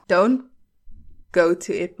don't go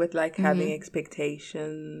to it with like having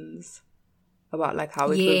expectations about like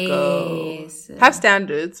how it will go. Have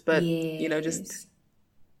standards, but you know, just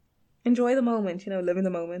enjoy the moment, you know, live in the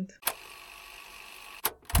moment.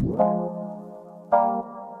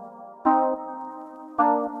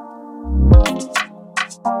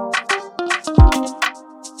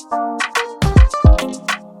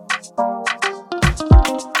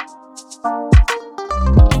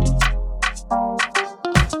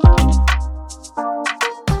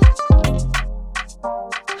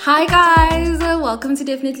 Hi guys, welcome to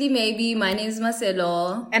Definitely Maybe. My name is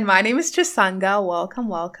Marcelo. And my name is Trisanga. Welcome.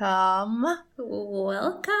 Welcome.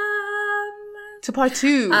 To part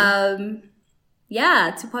 2. To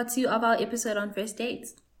part 2 of our episode on first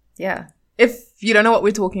dates. Yeah. If you don't know what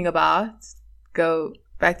we're talking about, go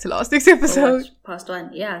back to last week's episode. Part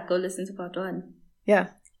 1. Yeah, go listen to part 1. Yeah.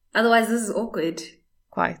 Otherwise, this is awkward.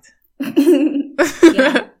 Quite.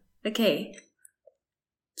 Yeah. Okay.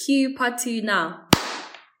 Cue part 2 now.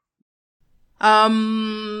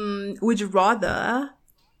 Would you rather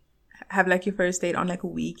have like your first date on like a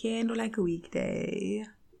weekend or like a weekday?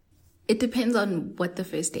 It depends on what the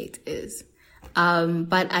first date is.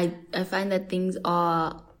 But I find that things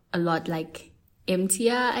are a lot like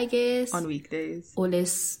emptier, I guess. On weekdays. Or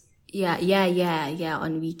less, yeah,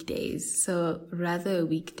 on weekdays. So rather a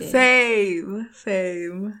weekday. Same.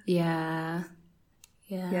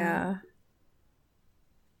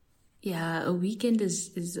 Yeah, a weekend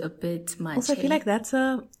is a bit much. Also, I feel like that's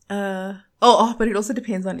but it also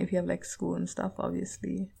depends on if you have like school and stuff,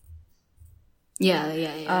 obviously.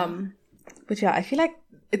 Yeah. But yeah, I feel like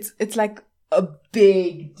it's like a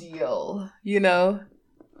big deal, you know?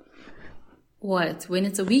 What? When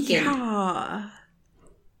it's a weekend? Yeah.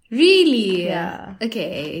 Really? Yeah.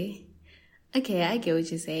 Okay, I get what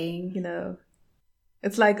you're saying. You know,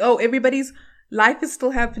 it's like, oh, everybody's life is still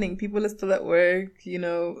happening. People are still at work, you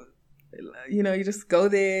know, you just go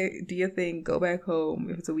there, do your thing, go back home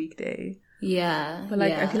if it's a weekday. Yeah. But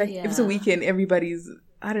like, I feel like if it's a weekend, everybody's,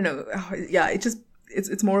 I don't know. Yeah, it's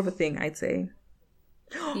more of a thing, I'd say.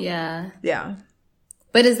 Yeah. Yeah.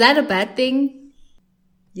 But is that a bad thing?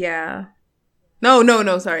 Yeah.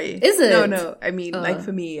 No, sorry. Is it? No. I mean, like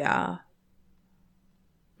for me, yeah.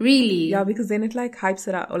 Really? Yeah, because then it like hypes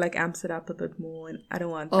it up or like amps it up a bit more, and I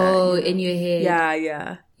don't want that. Oh, in your head.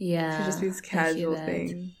 Yeah. Yeah. It should just be this casual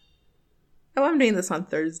thing. Oh, I'm doing this on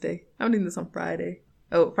Thursday. I'm doing this on Friday.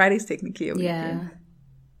 Oh, Friday's technically a weekend.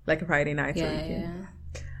 Like a Friday night or weekend.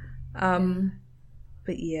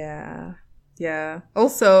 But yeah.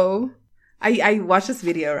 Also, I watched this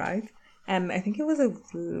video, right? And I think it was a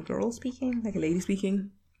girl speaking, like a lady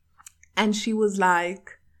speaking. And she was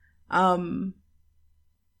like, if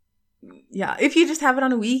you just have it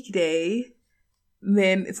on a weekday,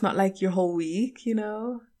 then it's not like your whole week, you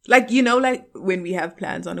know? Like, you know, like when we have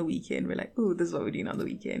plans on a weekend, we're like, ooh, this is what we're doing on the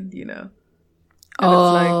weekend, you know? And it's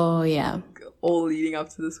like all leading up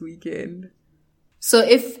to this weekend. So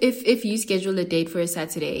if you schedule a date for a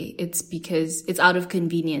Saturday, it's because it's out of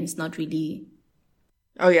convenience, not really.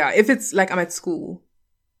 Oh yeah, if it's like I'm at school,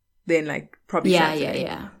 then like probably Saturday.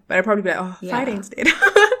 Yeah. But I'd probably be like, Friday instead.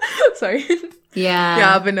 Sorry. Yeah.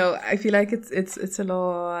 Yeah, but no, I feel like it's a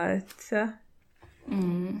lot.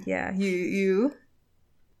 Yeah, you.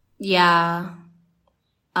 Yeah.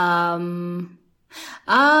 Or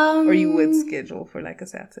you would schedule for like a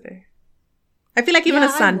Saturday. I feel like even a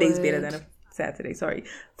Sunday is better than a Saturday. Sorry.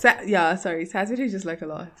 Saturday is just like a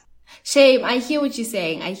lot. Shame. I hear what you're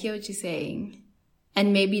saying.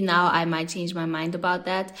 And maybe now I might change my mind about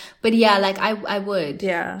that. But yeah, like I would.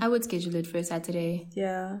 Yeah. I would schedule it for a Saturday.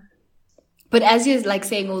 Yeah. But as you're like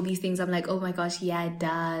saying all these things, I'm like, oh my gosh, yeah, it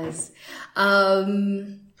does.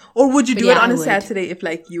 Or would you do it on a Saturday if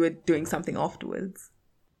like you were doing something afterwards?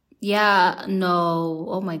 Yeah, no.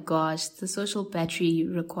 Oh my gosh, the social battery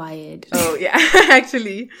required. Oh yeah,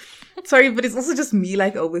 actually. Sorry, but it's also just me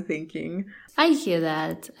like overthinking. I hear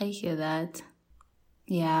that.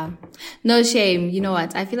 Yeah. No shame. You know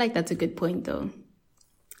what? I feel like that's a good point though.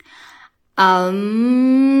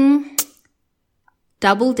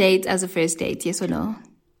 Double date as a first date, yes or no?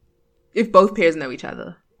 If both pairs know each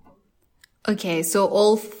other. Okay, so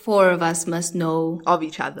all 4 of us must know of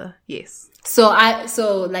each other. Yes. So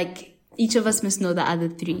like each of us must know the other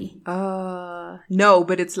 3. No,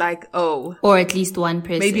 but it's like or at least one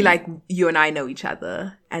person. Maybe like you and I know each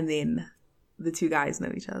other, and then the 2 guys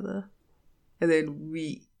know each other, and then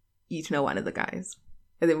we each know one of the guys,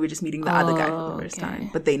 and then we're just meeting the other guy for the first time,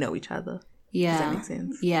 but they know each other. Yeah. Does that make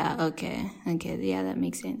sense? Yeah. Okay. Yeah, that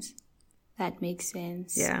makes sense.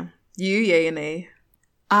 Yeah. You, yay and nay.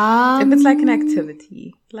 If it's like an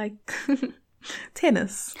activity, like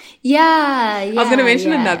Tennis. Yeah. I was going to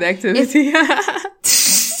mention another activity.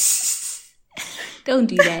 Don't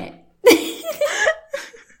do that.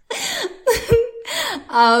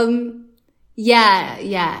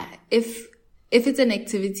 Yeah. If it's an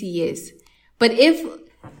activity, yes. But if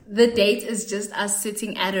the date is just us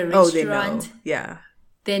sitting at a restaurant, then no. Yeah.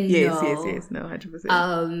 Then yes, no. Yes, no,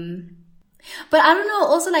 100%. But I don't know,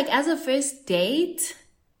 also like as a first date,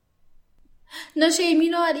 no shame, you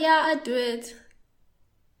know what? Yeah, I'd do it.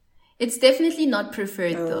 It's definitely not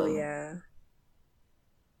preferred though. Oh, yeah.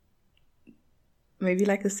 Maybe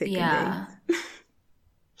like a second date.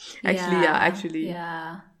 Actually.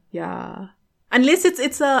 Yeah. Unless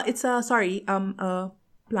it's a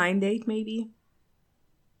blind date maybe.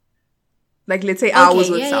 Like let's say I was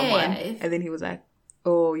with someone and then he was like,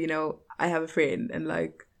 oh, you know, I have a friend and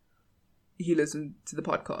like he listened to the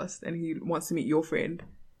podcast and he wants to meet your friend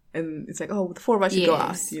and it's like, oh, the four of us should go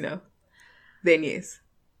out, you know. Then yes.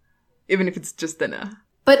 Even if it's just dinner.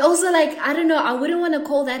 But also like, I don't know, I wouldn't want to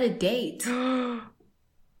call that a date.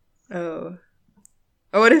 Oh,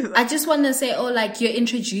 what if... I just want to say, oh, like, you're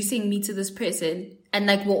introducing me to this person and,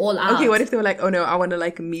 like, we're all out. Okay, what if they were like, oh, no, I want to,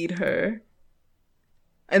 like, meet her.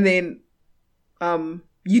 And then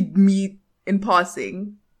you'd meet in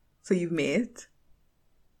passing. So you've met.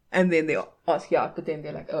 And then they ask you out, but then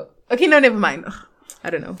they're like, oh, okay, no, never mind. Ugh, I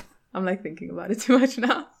don't know. I'm, like, thinking about it too much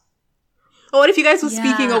now. Or what if you guys were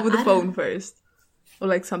speaking over the phone first? Or,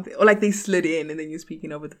 like, something. Or, like, they slid in and then you're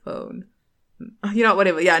speaking over the phone. You know,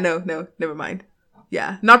 whatever. Yeah, no, never mind.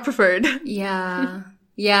 Yeah, not preferred. Yeah,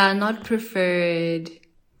 not preferred.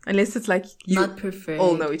 Unless it's like you not preferred.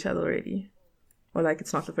 All know each other already. Or like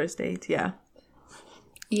it's not the first date, yeah.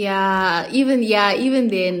 Yeah, even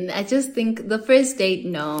then, I just think the first date,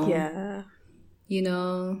 no. Yeah. You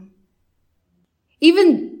know,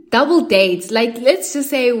 even double dates, like let's just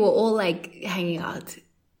say we're all like hanging out,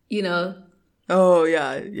 you know. Oh,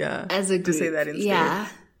 yeah. As a group. Just say that instead. Yeah.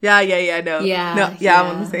 No. Yeah,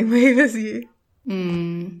 I'm on the same wave as you.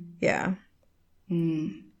 Yeah.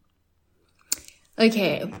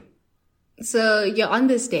 Okay. So you're on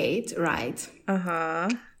this date, right? Uh-huh.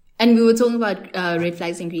 And we were talking about red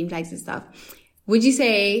flags and green flags and stuff. Would you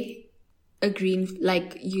say a green,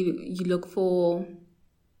 like you look for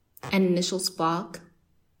an initial spark?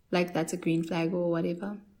 Like that's a green flag or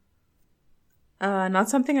whatever? Not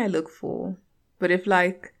something I look for. But if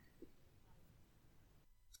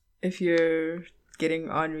you're getting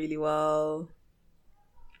on really well,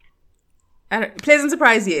 pleasant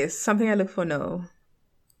surprise, yes. Something I look for, no.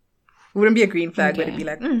 It wouldn't be a green flag, but it'd be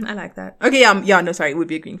like, I like that. Okay, it would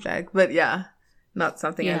be a green flag. But yeah, not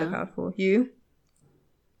something I look out for. You?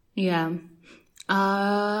 Yeah.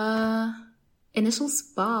 Initial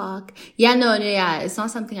spark. Yeah, no, it's not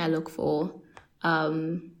something I look for.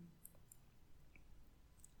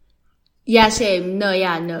 Yeah, shame.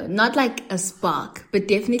 No, not like a spark, but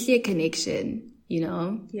definitely a connection, you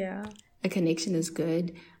know? Yeah. A connection is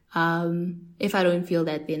good. If I don't feel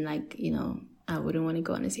that, then like, you know, I wouldn't want to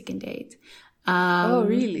go on a second date. Oh,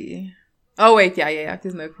 really? Oh, wait, yeah. If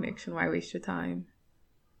there's no connection, why waste your time?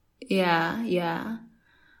 Yeah.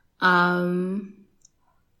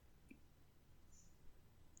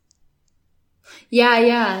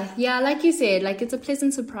 Yeah, like you said, like it's a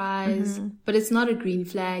pleasant surprise, but it's not a green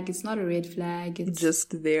flag, it's not a red flag. It's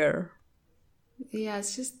just there. Yeah,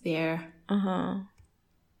 it's just there. Uh-huh.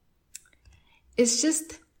 It's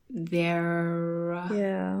just there.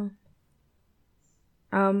 Yeah.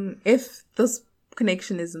 If this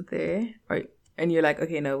connection isn't there, and you're like,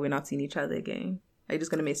 okay, no, we're not seeing each other again, are you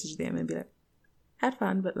just gonna message them and be like, had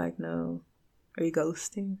fun, but like, no? Are you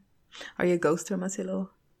ghosting? Are you a ghoster,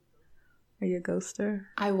 Marcelo? Are you a ghoster?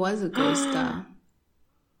 I was a ghoster.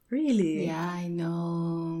 Really? Yeah, I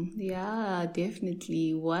know. Yeah,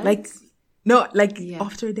 definitely. What?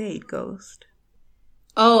 After a date, ghost.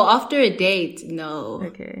 Oh, after a date, no.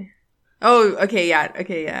 Okay. Oh, okay,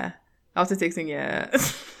 yeah. After texting, yeah.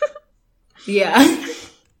 Yeah.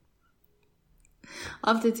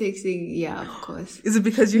 After texting, yeah, of course. Is it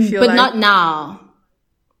because you feel but not now.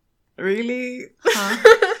 Really? Huh?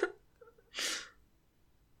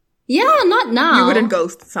 Yeah, not now. You wouldn't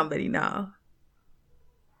ghost somebody now.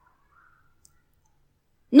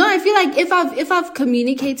 No, I feel like if I've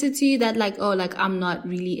communicated to you that like, oh, like I'm not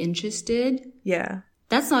really interested. Yeah.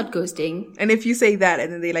 That's not ghosting. And if you say that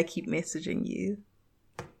and then they like keep messaging you.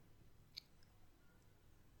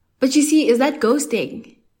 But you see, is that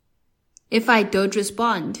ghosting? If I don't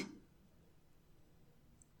respond.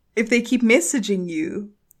 If they keep messaging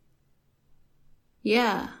you.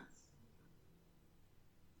 Yeah.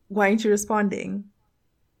 Why aren't you responding?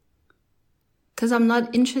 Because I'm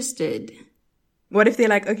not interested. What if they're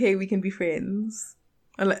like, okay, we can be friends?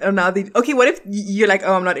 Or now okay, what if you're like,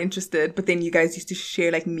 oh, I'm not interested, but then you guys used to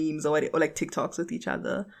share like memes or like TikToks with each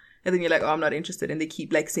other, and then you're like, oh, I'm not interested, and they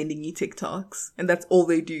keep like sending you TikToks, and that's all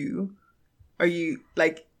they do. Are you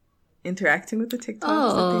like interacting with the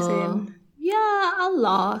TikToks that they send? Yeah, I'll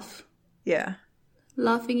laugh. Yeah.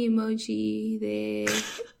 Laughing emoji there.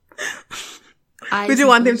 Would you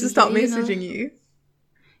want them to stop messaging you?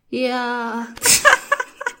 Yeah.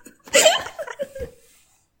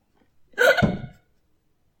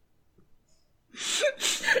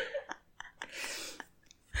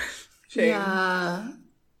 Shame. Yeah.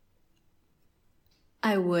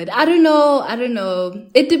 I would. I don't know.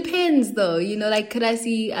 It depends though, like could I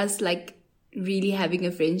see us like really having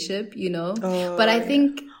a friendship, But I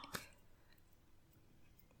think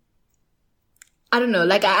I don't know,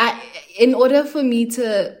 like I in order for me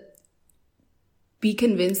to be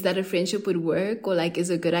convinced that a friendship would work or like is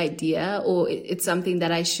a good idea or it's something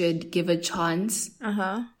that I should give a chance,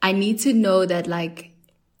 I need to know that like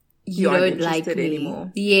you don't like me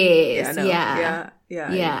anymore. Yes,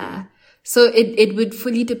 yeah. So it would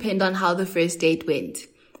fully depend on how the first date went.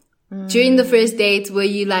 During the first date, were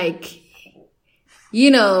you like,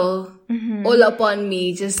 all up on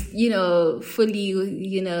me, just, fully,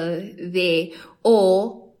 there?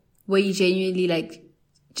 Or were you genuinely like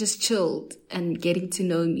just chilled and getting to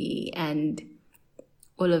know me and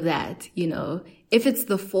all of that, If it's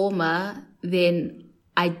the former, then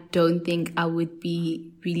I don't think I would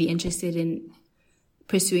be really interested in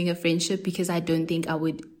pursuing a friendship because I don't think I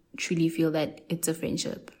would truly feel that it's a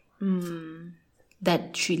friendship.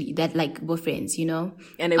 That like we're friends, And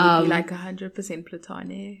it would be like 100%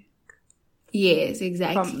 platonic. Yes,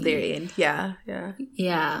 exactly. From their end. Yeah.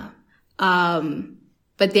 Yeah.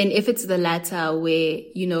 But then if it's the latter where,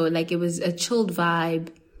 like it was a chilled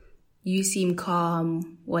vibe, you seem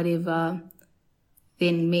calm, whatever,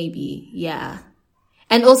 then maybe, yeah.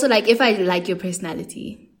 And also like if I like your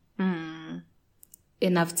personality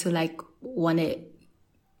enough to like want to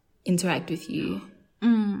interact with you.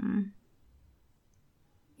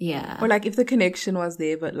 Yeah. Or like if the connection was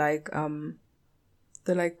there, but like the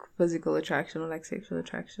like physical attraction or like sexual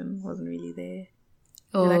attraction wasn't really there.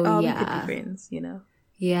 Oh, you're like, oh, yeah. we could be friends,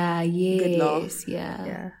 Yeah, yes. Good laugh.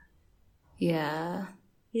 Yeah. Yeah.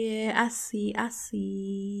 Yeah, I see. I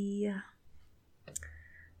see.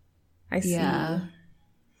 Yeah.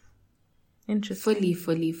 Interesting.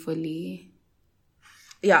 Fully.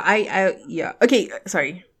 Yeah, yeah. Okay,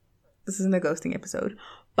 sorry. This isn't a ghosting episode.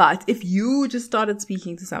 But if you just started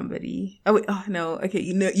speaking to somebody, okay,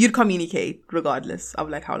 you'd communicate regardless of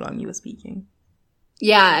like how long you were speaking.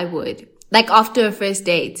 Yeah, I would. Like after a first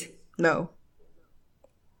date. No.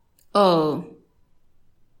 Oh.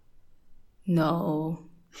 No.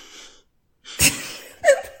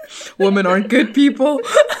 Women aren't good people.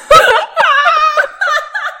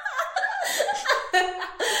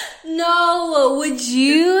 No, would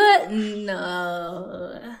you?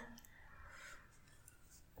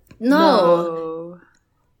 No.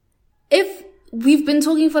 If we've been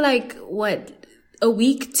talking for like, what, a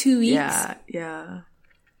week, 2 weeks? Yeah.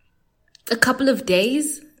 A couple of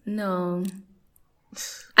days? No.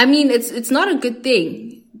 I mean, it's not a good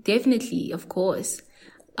thing. Definitely, of course.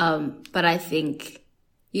 But I think,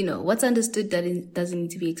 what's understood that doesn't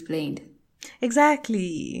need to be explained.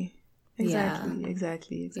 Exactly. Yeah.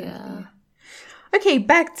 Okay,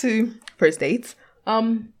 back to first dates.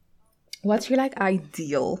 What's your like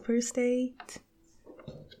ideal first date?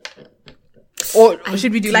 Or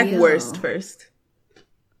should we do like worst first?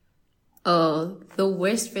 Oh, the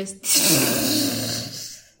worst first.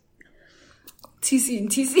 TC.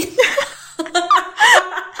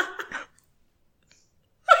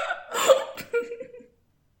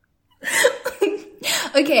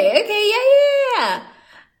 Okay, yeah.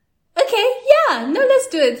 Okay, yeah, no, let's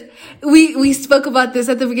do it. We spoke about this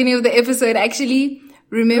at the beginning of the episode, actually.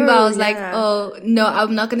 Remember, I was like, oh, no,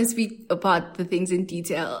 I'm not going to speak about the things in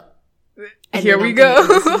detail. And here we go.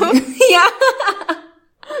 Yeah.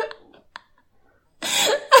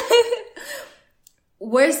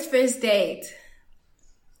 Worst first date.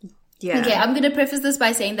 Yeah. Okay, I'm going to preface this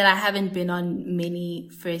by saying that I haven't been on many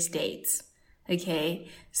first dates. Okay,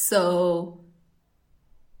 so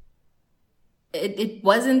it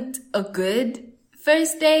wasn't a good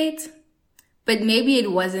first date, but maybe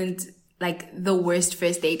it wasn't like the worst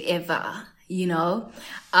first date ever, Yeah,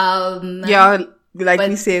 like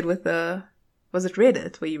we said with was it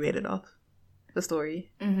Reddit where you read it off? The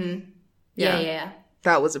story. Mm-hmm. Yeah.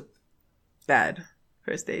 That was a bad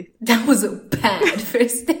first date. That was a bad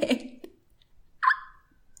first date.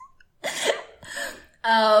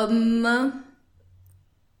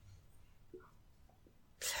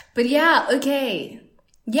 But yeah, okay.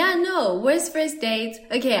 Yeah, no, worst first date.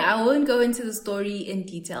 Okay, I won't go into the story in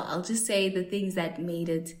detail. I'll just say the things that made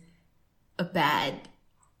it a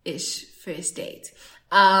bad-ish first date.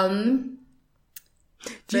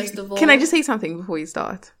 First of all, can I just say something before you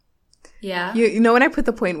start? Yeah. You know, when I put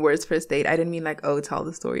the point worst first date, I didn't mean like, oh, tell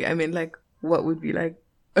the story. I mean like, what would be like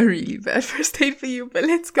a really bad first date for you? But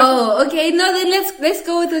let's go. Oh, okay. No, then let's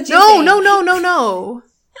go with what you No, say. no.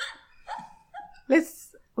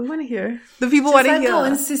 We want to hear. The people want to hear.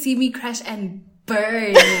 Wants to see me crash and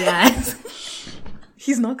burn, guys.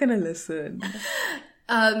 He's not gonna listen.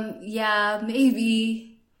 Yeah,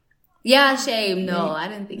 maybe. Yeah, shame. No, I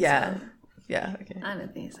don't think so. Yeah, okay. I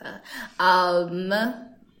don't think so.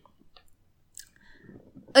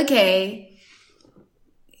 Okay.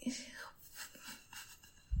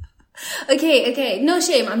 Okay. No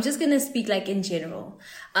shame. I'm just gonna speak like in general.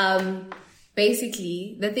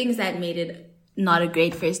 Basically, the things that made it not a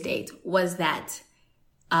great first date was that,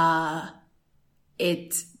 the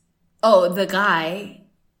guy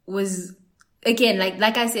was, again,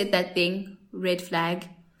 like I said, that thing, red flag.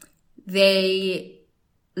 They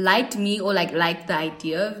liked me or liked the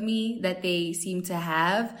idea of me that they seemed to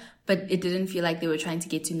have, but it didn't feel like they were trying to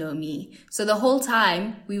get to know me. So the whole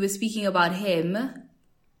time we were speaking about him,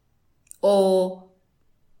 or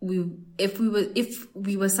if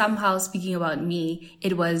we were somehow speaking about me,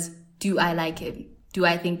 it was, do I like him? Do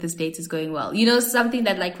I think this date is going well? You know, something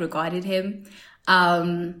that regarded him.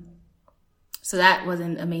 So that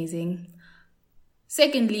wasn't amazing.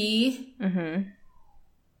 Secondly,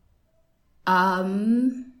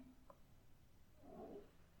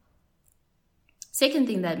 second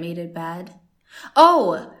thing that made it bad.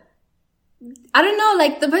 Oh, I don't know,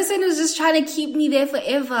 the person was just trying to keep me there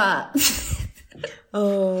forever.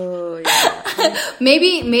 Oh, yeah.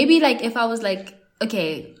 maybe if I was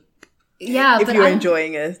okay, yeah, if you're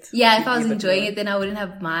enjoying it. Yeah, if I was enjoying it, then I wouldn't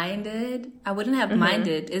have minded. I wouldn't have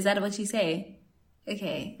minded. Is that what you say?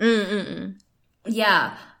 Okay.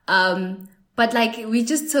 Yeah. But we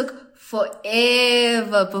just took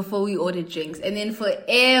forever before we ordered drinks, and then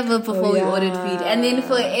forever before we ordered food, and then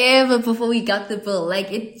forever before we got the bill.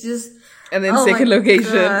 It just. And then second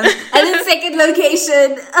location. And then second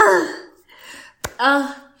location.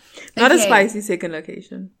 Not a spicy second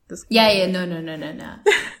location. Yeah, no.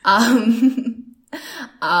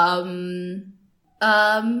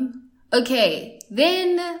 Okay.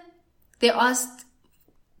 Then they asked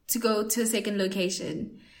to go to a second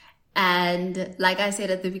location. And like I said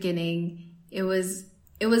at the beginning, it was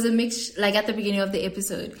a mix, at the beginning of the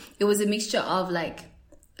episode, it was a mixture of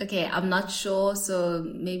okay, I'm not sure. So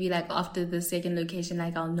maybe after the second location,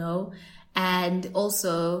 I'll know. And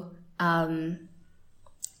also,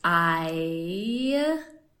 I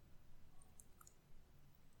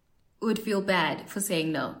would feel bad for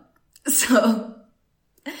saying no.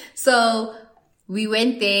 So we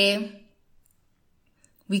went there.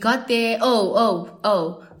 We got there.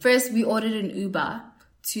 Oh. First we ordered an Uber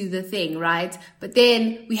to the thing, right? But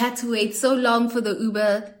then we had to wait so long for the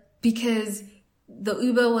Uber because the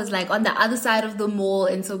Uber was on the other side of the mall.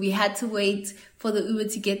 And so we had to wait for the Uber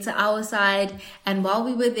to get to our side. And while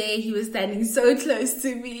we were there, he was standing so close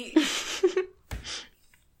to me.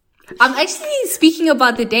 I'm actually speaking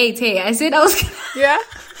about the date. Hey, I said I was gonna... Yeah.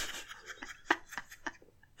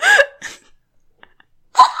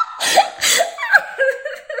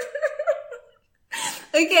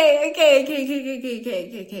 Okay.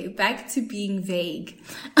 Back to being vague.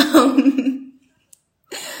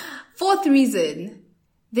 Fourth reason,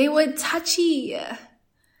 they were touchy.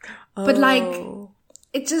 But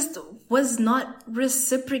it just was not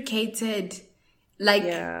reciprocated.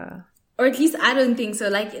 Yeah. Or at least I don't think so.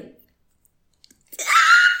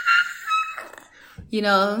 You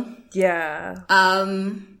know? Yeah.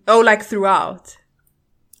 Throughout?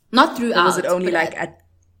 Not throughout. Or was it only at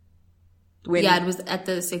when? Yeah, it was at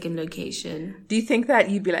the second location. Do you think that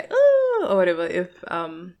you'd be oh, or whatever, if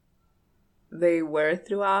they were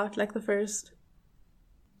throughout the first?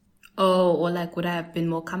 Oh, or would I have been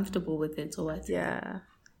more comfortable with it or what? Yeah.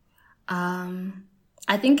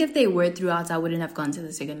 I think if they were throughout, I wouldn't have gone to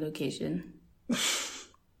the second location.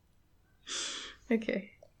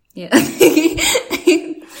 Okay. Yeah.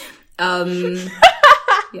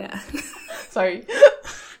 Yeah. Sorry.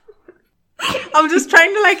 I'm just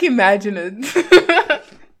trying to imagine it.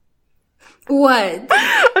 What?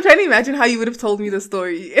 I'm trying to imagine how you would have told me the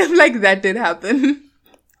story if that did happen.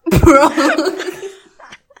 Bro.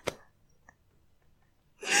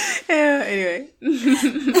 Yeah, anyway.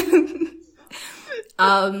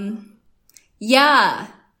 Yeah.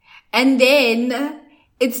 And then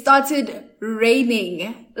it started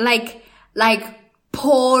raining.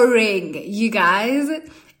 pouring, you guys.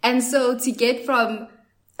 And so to get from,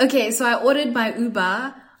 okay, so I ordered my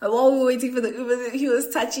Uber. While we were waiting for the Uber, he was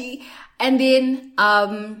touchy. And then,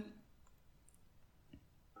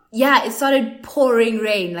 yeah, it started pouring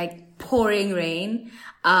rain, like pouring rain.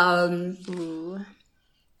 Ooh.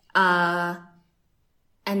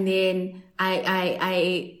 And then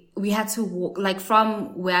we had to walk, like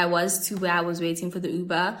from where I was to where I was waiting for the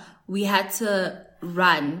Uber. We had to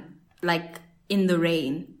run, like in the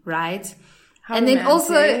rain, right? How and romantic. Then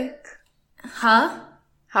also,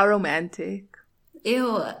 How romantic.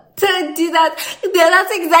 Ew, to do that.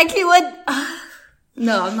 That's exactly what,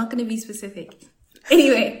 no, I'm not going to be specific.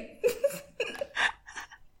 Anyway.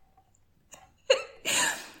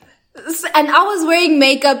 And I was wearing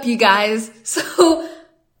makeup, you guys. So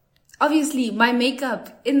obviously my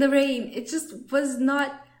makeup in the rain, it just was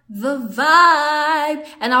not the vibe.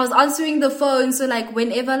 And I was answering the phone. So like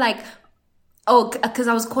whenever like, cause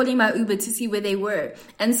I was calling my Uber to see where they were.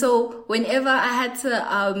 And so whenever I had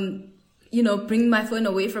to, bring my phone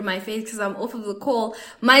away from my face because I'm off of the call,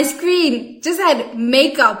 my screen just had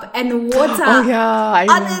makeup and water. Oh yeah, I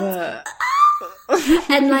remember.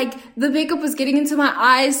 And like the makeup was getting into my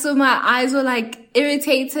eyes, so my eyes were like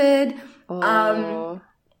irritated.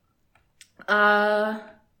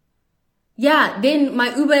 Yeah, then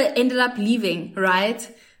my Uber ended up leaving, right?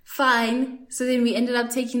 Fine. So then we ended up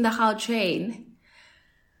taking the How train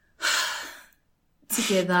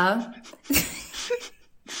together.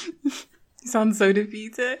 You sound so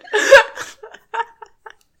defeated.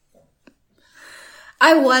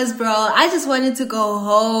 I was, bro. I just wanted to go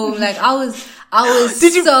home. Like I was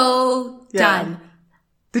so done.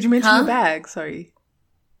 Did you mention your bag? Sorry.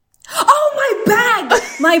 Oh,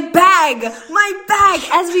 my bag.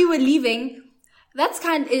 As we were leaving, that's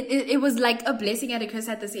it was like a blessing and a curse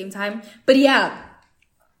at the same time. But yeah,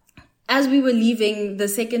 as we were leaving the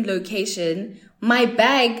second location, my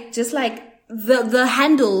bag, just like the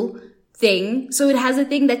handle thing. So it has a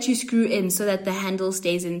thing that you screw in so that the handle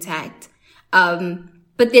stays intact.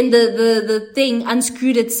 But then the thing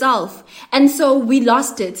unscrewed itself. And so we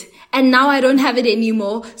lost it. And now I don't have it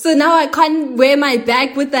anymore. So now I can't wear my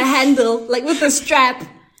bag with the handle, like with the strap.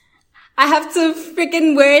 I have to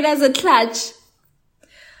freaking wear it as a clutch.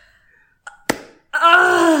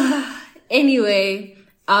 Anyway,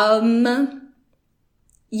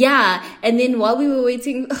 yeah. And then while we were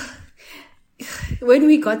waiting, when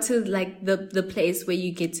we got to like the place where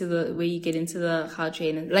you get into the How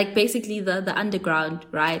train, like basically the underground,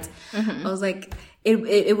 right? Mm-hmm. I was like,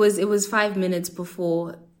 it was 5 minutes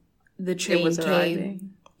before the train came.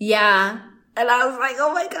 Arriving. Yeah. And I was like,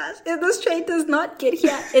 oh my gosh, if this train does not get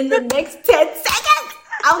here in the next 10 seconds,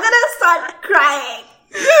 I'm gonna start crying.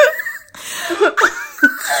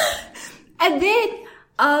 And then,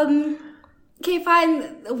 okay, fine.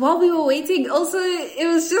 While we were waiting, also, it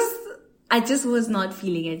was just, I just was not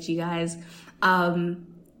feeling it, you guys.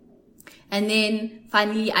 And then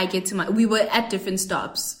finally we were at different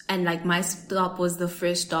stops, and like my stop was the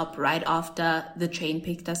first stop right after the train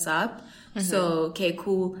picked us up. Mm-hmm. So, okay,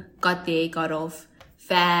 cool. Got there, got off.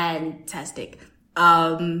 Fantastic.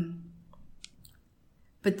 But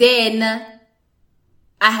then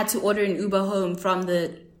I had to order an Uber home from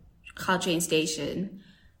the How train station.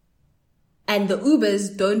 And the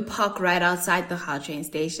Ubers don't park right outside the How train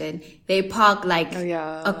station. They park like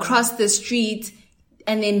across the street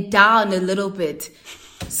and then down a little bit.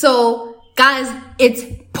 So, guys, it's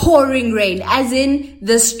pouring rain. As in,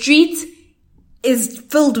 the street is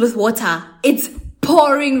filled with water. It's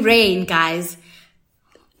pouring rain, guys.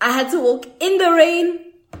 I had to walk in the rain.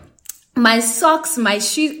 My socks, my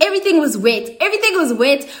shoes, everything was wet. Everything was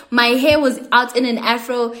wet. My hair was out in an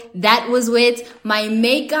afro. That was wet. My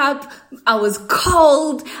makeup, I was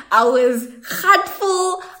cold. I was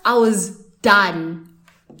hurtful. I was done.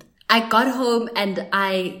 I got home and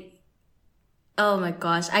oh my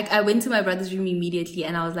gosh. I went to my brother's room immediately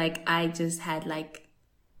and I was like, I just had like,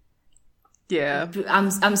 yeah.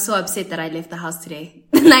 I'm so upset that I left the house today.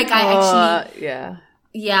 Like I actually,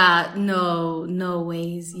 yeah, no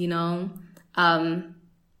ways, you know.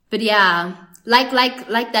 But yeah, like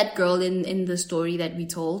that girl in the story that we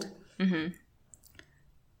told. Mm-hmm.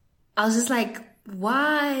 I was just like,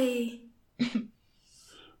 why?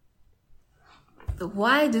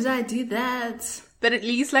 Why did I do that? But at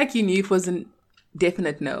least like you knew it wasn't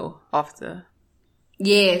definite no after.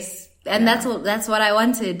 Yes. And that's what I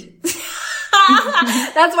wanted.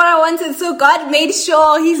 That's what I wanted. So God made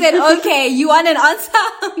sure. He said, okay, you want an answer?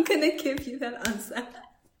 I'm going to give you that answer.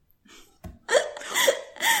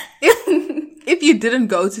 If you didn't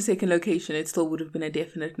go to second location, it still would have been a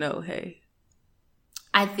definite no, hey?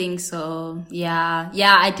 I think so. Yeah.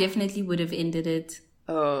 Yeah, I definitely would have ended it.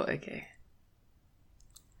 Oh, okay.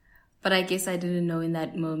 But I guess I didn't know in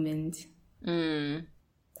that moment. Mm.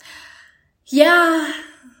 Yeah.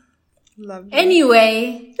 Lovely.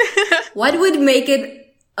 Anyway, what would make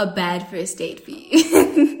it a bad first date for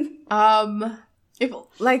you?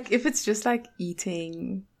 If it's just like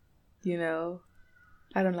eating, you know,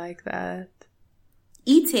 I don't like that.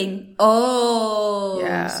 Eating? Oh.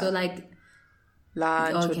 Yeah. So like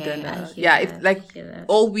Lunch or okay, dinner. I hear Yeah, that, if like I hear that.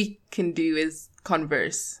 all we can do is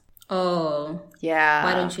converse. Oh. Yeah.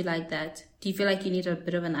 Why don't you like that? Do you feel like you need a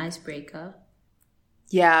bit of an icebreaker?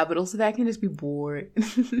 Yeah, but also that can just be bored.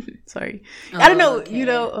 Sorry. Oh, I don't know, okay. you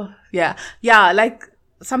know. Yeah. Yeah, like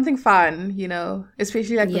something fun, you know,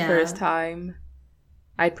 especially like the Yeah. first time.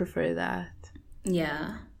 I prefer that.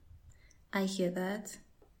 Yeah. I hear that.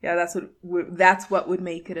 Yeah, that's what would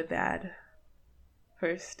make it a bad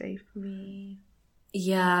first date for me.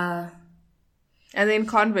 Yeah. And then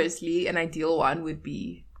conversely, an ideal one would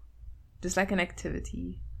be just like an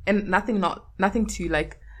activity and nothing too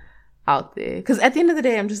like out there. Because at the end of the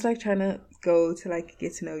day, I'm just like trying to go to like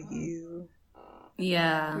get to know you.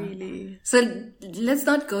 Yeah. Really. So let's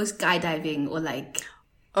not go skydiving or like,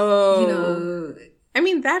 Oh. you know, I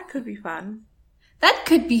mean, that could be fun. that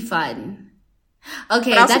could be fun.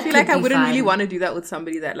 Okay, But I also that feel could like I be wouldn't really fun. want to do that with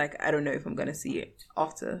somebody that like I don't know if I'm gonna see it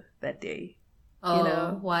after that day. Oh, you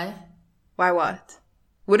know? why? Why what?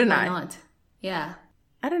 Wouldn't Why I? not? Yeah.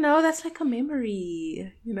 I don't know. That's like a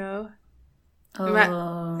memory, you know? Oh.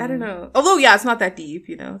 I don't know. Although, yeah, it's not that deep,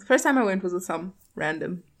 you know. The first time I went was with some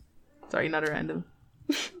random. Sorry, not a random.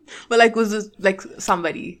 But like was just like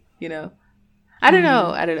somebody, you know? I don't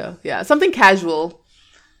know. Yeah, something casual.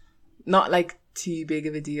 Not like too big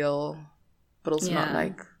of a deal, but also not Yeah.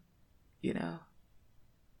 like, you know.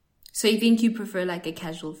 So you think you prefer like a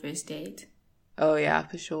casual first date? Oh yeah,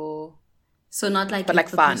 for sure. So not like But if like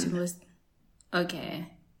the fun. person was okay.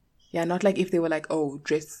 Yeah, not like if they were like, oh,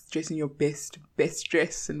 dress in your best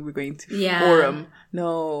dress and we're going to Yeah. forum.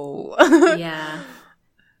 No. Yeah,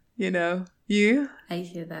 You know? You? I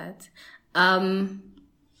hear that.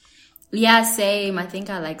 Yeah, same. I think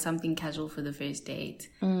I like something casual for the first date.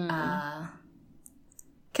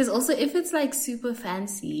 Cause also if it's like super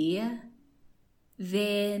fancy,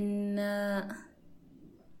 then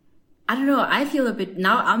I don't know. I feel a bit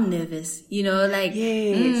now. I'm nervous. You know, like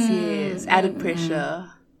Yes. Added pressure.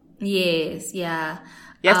 yes, yeah.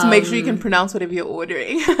 You have to make sure you can pronounce whatever you're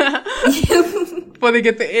ordering before they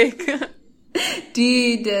get the ick.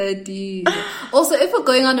 Dude. Also, if we're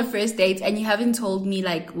going on a first date and you haven't told me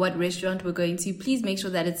like what restaurant we're going to, please make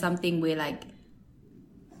sure that it's something where like,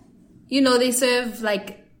 you know, they serve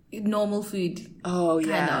like normal food. Oh,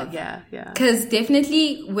 yeah, of. yeah. Because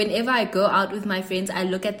definitely whenever I go out with my friends, I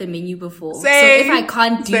look at the menu before. Same, so if I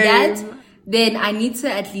can't do same. that, then I need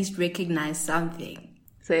to at least recognize something.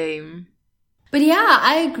 Same. But yeah,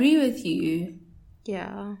 I agree with you.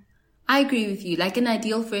 Yeah. I agree with you. Like an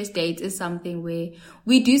ideal first date is something where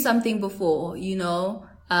we do something before, you know,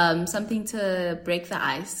 something to break the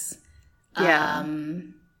ice. Yeah.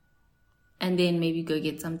 And then maybe go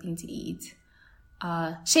get something to eat.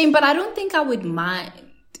 Shame, but I don't think I would mind.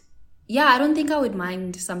 Yeah, I don't think I would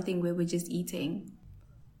mind something where we're just eating.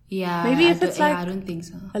 Yeah. Maybe if it's like I don't think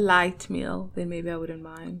so. a light meal, then maybe I wouldn't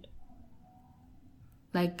mind.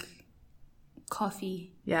 Like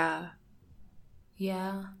coffee. Yeah.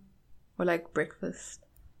 Yeah. Or like breakfast.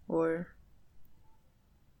 Or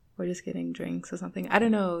just getting drinks or something. I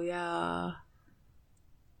don't know. Yeah.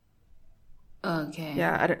 Okay.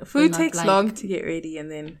 Yeah. Food not takes like- long to get ready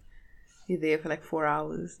and then you're there for like 4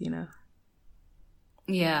 hours, you know.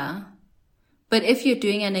 Yeah. But if you're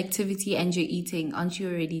doing an activity and you're eating, aren't you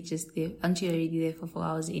already there? Aren't you already there for 4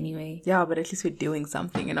 hours anyway? Yeah, but at least we're doing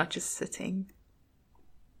something and not just sitting.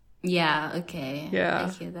 Yeah, okay. Yeah. I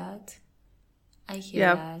hear that. I hear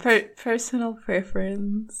Yeah, that. personal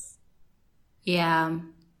preference. Yeah.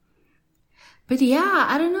 But yeah,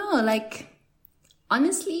 I don't know, like,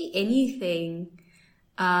 honestly, anything.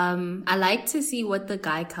 I like to see what the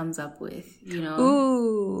guy comes up with, you know?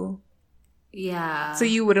 Ooh. Yeah. So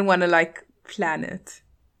you wouldn't want to like plan it?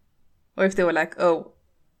 Or if they were like, oh,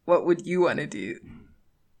 what would you want to do?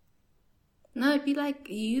 No, it'd be like,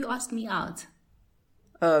 you asked me out.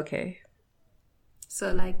 Oh, okay.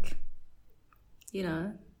 So, like, you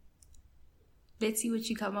know, let's see what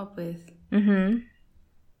you come up with. Mm-hmm.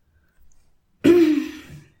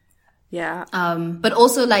 Yeah. But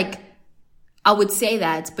also, like, I would say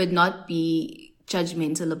that, but not be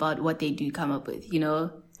judgmental about what they do come up with, you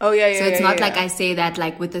know? Oh, yeah, yeah, So it's yeah, not yeah. like I say that,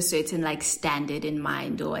 like, with a certain, like, standard in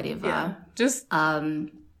mind or whatever. Yeah. Just,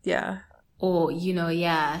 Um, yeah. Or,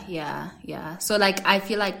 yeah. So like, I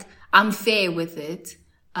feel like I'm fair with it.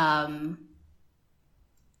 But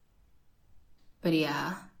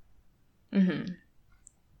yeah. Mm-hmm.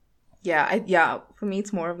 For me,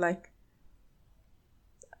 it's more of like,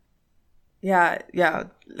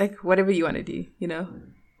 like whatever you want to do, you know?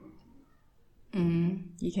 Mm.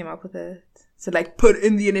 You came up with it. So like put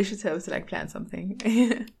in the initiative to like plan something.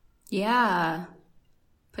 Yeah.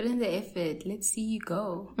 Put in the effort. Let's see you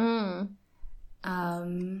go.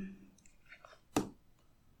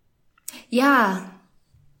 Yeah.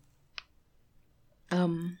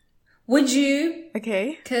 Would you?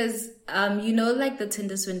 Okay. Because, like the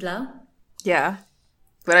Tinder swindler? Yeah.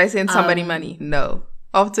 Would I send somebody money? No.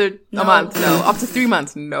 After a month? No. After 3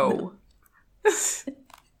 months? No.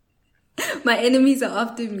 My enemies are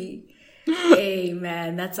after me. Hey,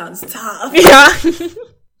 man, that sounds tough. Yeah.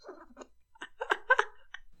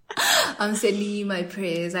 I'm sending you my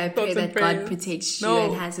prayers. I pray that God protects you No.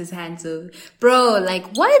 and has his hands over. Bro,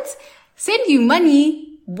 like, what? Send you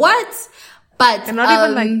money? What? But And not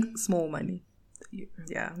even like small money.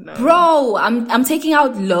 Yeah, no. Bro, I'm taking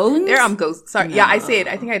out loans. There, I'm ghost. Sorry. No. Yeah, I said.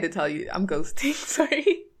 I think I did tell you. I'm ghosting.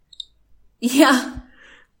 Sorry. Yeah.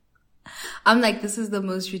 I'm like, this is the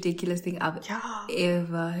most ridiculous thing I've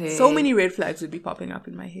ever heard. So many red flags would be popping up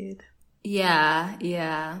in my head.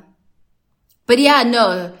 Yeah. But yeah,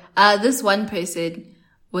 no. This one person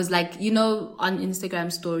was like, on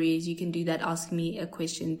Instagram stories, you can do that ask me a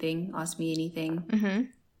question thing, ask me anything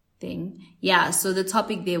thing. Yeah, so the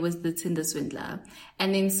topic there was the Tinder swindler.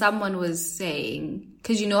 And then someone was saying,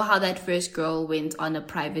 because you know how that first girl went on a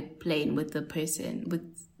private plane with the person, with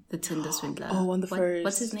the Tinder swindler. Oh, on the first.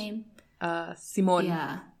 What's his name? Simone.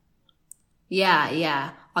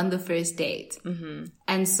 Yeah. On the first date. Mm-hmm.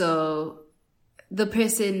 And so the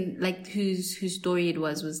person, like, whose story it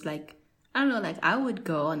was like, I don't know, like, I would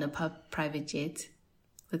go on a private jet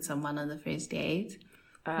with someone on the first date.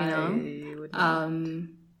 You know?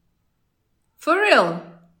 For real.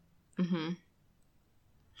 Mm-hmm.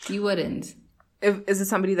 You wouldn't. Is it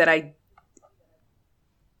somebody that I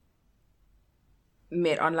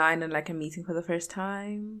met online and like a meeting for the first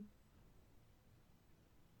time?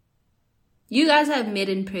 You guys have met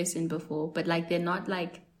in person before, but like they're not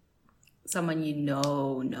like someone you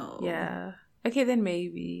know. Yeah. Okay, then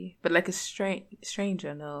maybe. But like a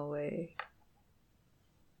stranger, no way.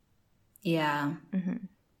 Yeah. Mm-hmm.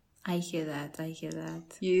 I hear that.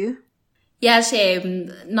 You? Yeah,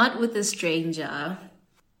 shame. Not with a stranger.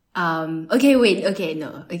 Okay.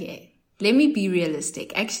 Let me be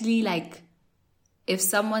realistic. Actually, like, if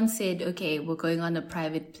someone said, okay, we're going on a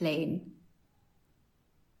private plane.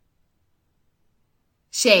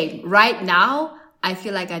 Shame. Right now, I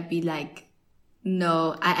feel like I'd be like,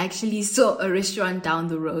 no, I actually saw a restaurant down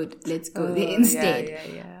the road. Let's go there instead.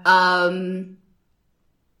 Yeah.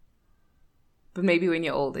 But maybe when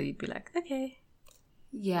you're older, you'd be like, okay.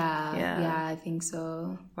 Yeah, I think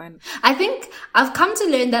so. Fine. I think I've come to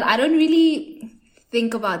learn that I don't really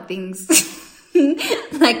think about things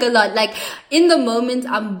like a lot. Like in the moment,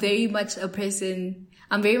 I'm very much a person.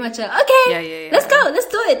 I'm very much okay, let's go, let's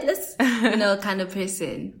do it. Let's, kind of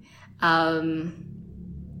person.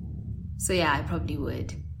 So yeah, I probably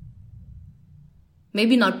would.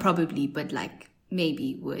 Maybe not probably, but like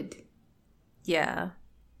maybe would. Yeah.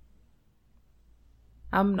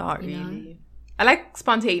 I'm not really. I like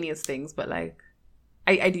spontaneous things, but like,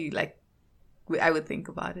 I do like, I would think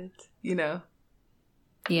about it, you know?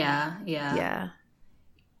 Yeah. Yeah,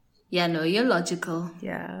 no, you're logical.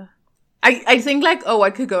 Yeah. I think like,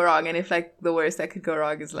 what could go wrong? And if like the worst that could go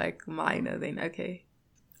wrong is like minor, then okay.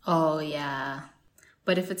 Oh, yeah.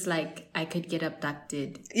 But if it's like, I could get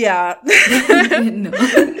abducted. Yeah. No.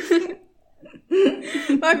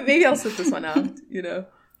 Maybe I'll sit this one out, you know?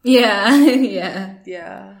 Yeah.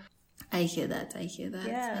 Yeah. I hear that. Yeah. I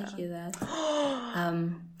hear that.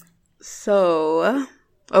 So,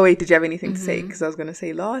 wait, did you have anything to say? Because I was going to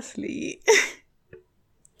say lastly.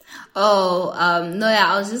 No,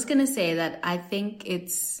 I was just going to say that I think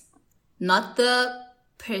it's not the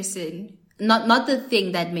person, not the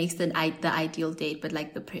thing that makes the ideal date, but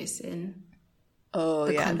like the person. Oh,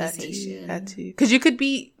 the yeah, conversation. That too. Because you could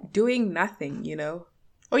be doing nothing, you know?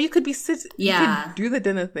 Or you could be you could do the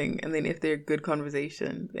dinner thing, and then if they're good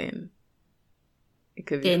conversation, then it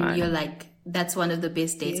could be fun. Then you're like, that's one of the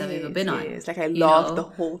best dates I've ever been on. Yes, like I laughed the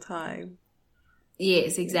whole time.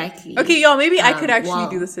 Yes, exactly. Okay, y'all, maybe I could actually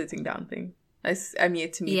do the sitting down thing. I'm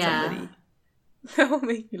yet to meet somebody that will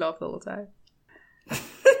make me laugh the whole time.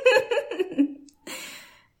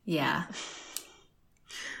 Yeah.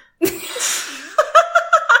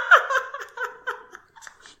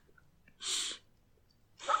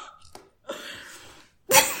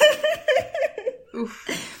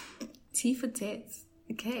 T for tits.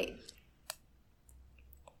 Okay.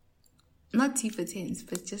 Not T for tens,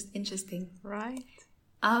 but just interesting. Right.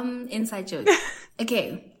 Inside joke.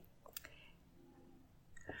 Okay.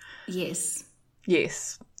 Yes.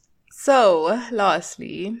 Yes. So,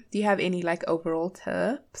 lastly, do you have any like overall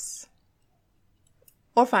tips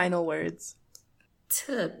or final words?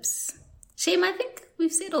 Tips. Shame, I think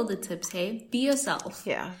we've said all the tips, hey? Be yourself.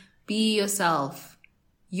 Yeah. Be yourself.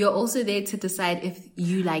 You're also there to decide if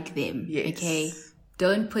you like them. Yes. Okay?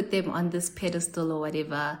 Don't put them on this pedestal or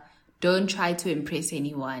whatever. Don't try to impress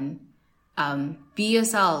anyone. Be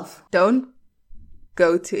yourself. Don't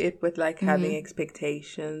go to it with like having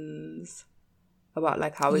expectations about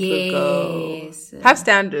like how it will go. Have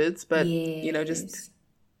standards, but you know, just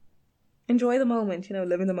enjoy the moment, you know,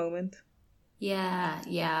 live in the moment.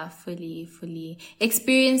 Yeah, fully.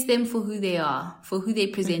 Experience them for who they are, for who they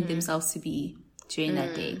present themselves to be during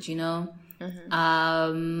that date, you know?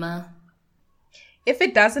 If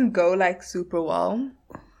it doesn't go like super well,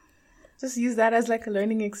 just use that as like a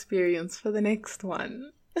learning experience for the next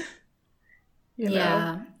one. You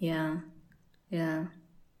know? Yeah.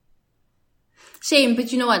 Shame,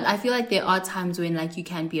 but you know what? I feel like there are times when like you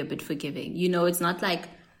can be a bit forgiving. You know, it's not like,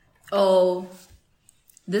 oh,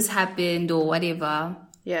 this happened or whatever.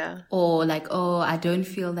 Yeah. Or like, oh, I don't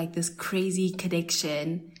feel like this crazy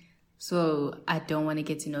connection, so I don't want to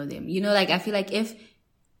get to know them. You know, like I feel like if...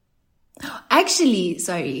 Actually,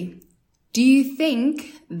 sorry. Do you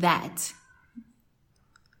think that...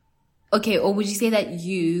 Okay, or would you say that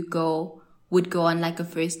you would go on like a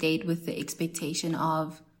first date with the expectation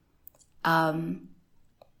of...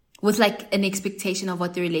 with like an expectation of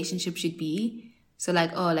what the relationship should be? So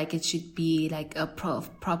like, oh, like it should be like a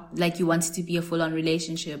like you want it to be a full-on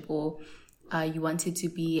relationship, or you want it to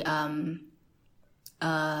be a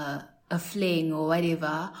fling or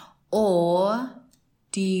whatever, or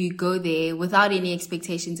do you go there without any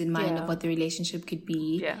expectations in mind of what the relationship could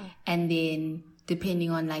be, and then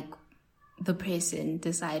depending on like the person,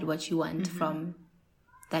 decide what you want from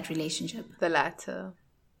that relationship? The latter.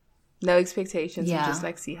 No expectations, and just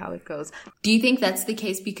like see how it goes. Do you think that's the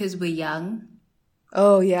case because we're young?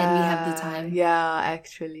 Oh, yeah. And we have the time. Yeah,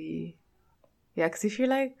 actually. Yeah, because if you're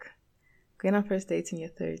like going on first dates in your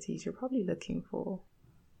 30s, you're probably looking for...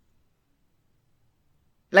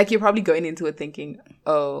 Like, you're probably going into it thinking,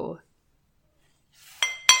 oh,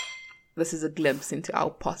 this is a glimpse into our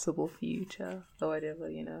possible future or whatever,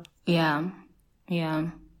 you know? Yeah.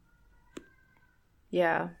 Yeah.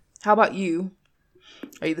 How about you?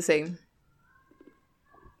 Are you the same?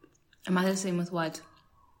 Am I the same with what?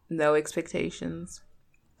 No expectations.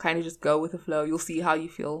 Kind of just go with the flow. You'll see how you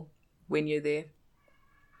feel when you're there.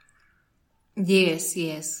 Yes.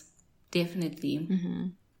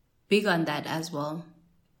 Definitely. Big on that as well.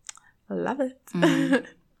 I love it.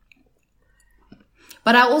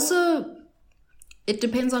 But I also... It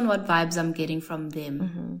depends on what vibes I'm getting from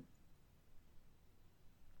them.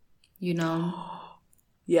 You know?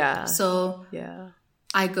 Yeah. So... Yeah.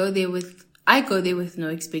 I go there with no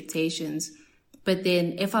expectations. But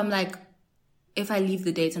then if I'm like, if I leave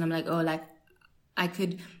the date and I'm like, oh, like I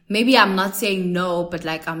could, maybe I'm not saying no, but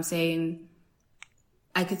like I'm saying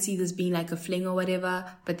I could see this being like a fling or whatever,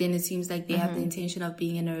 but then it seems like they have the intention of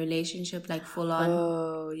being in a relationship, like full on.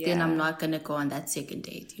 Oh, yeah. Then I'm not going to go on that second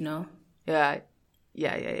date, you know? Yeah.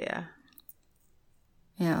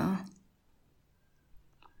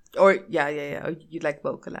 Or, yeah. Or you'd like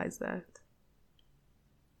vocalize that.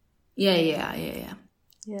 Yeah.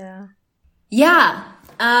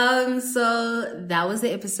 So that was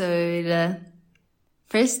the episode.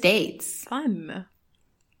 First dates. Fun.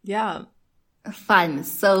 Yeah. Fun.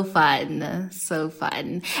 So fun.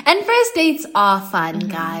 And first dates are fun,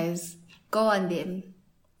 guys. Go on them.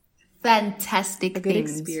 Fantastic A good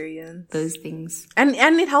things. experience. Those things. And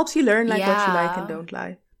it helps you learn like what you like and don't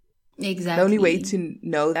like. Exactly. The only way to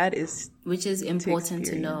know that is... Which is important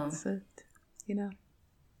to know. It, you know?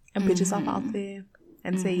 And put yourself out there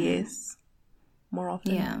and say yes more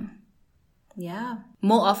often. Yeah.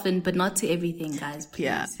 More often, but not to everything, guys, please.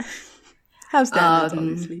 Yeah. Have standards,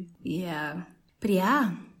 obviously. Yeah. But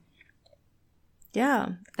yeah.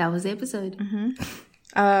 That was the episode.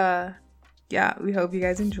 Yeah, we hope you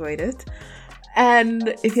guys enjoyed it.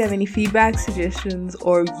 And if you have any feedback, suggestions,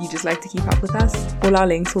 or you just like to keep up with us, all our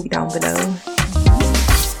links will be down below.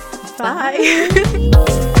 Bye.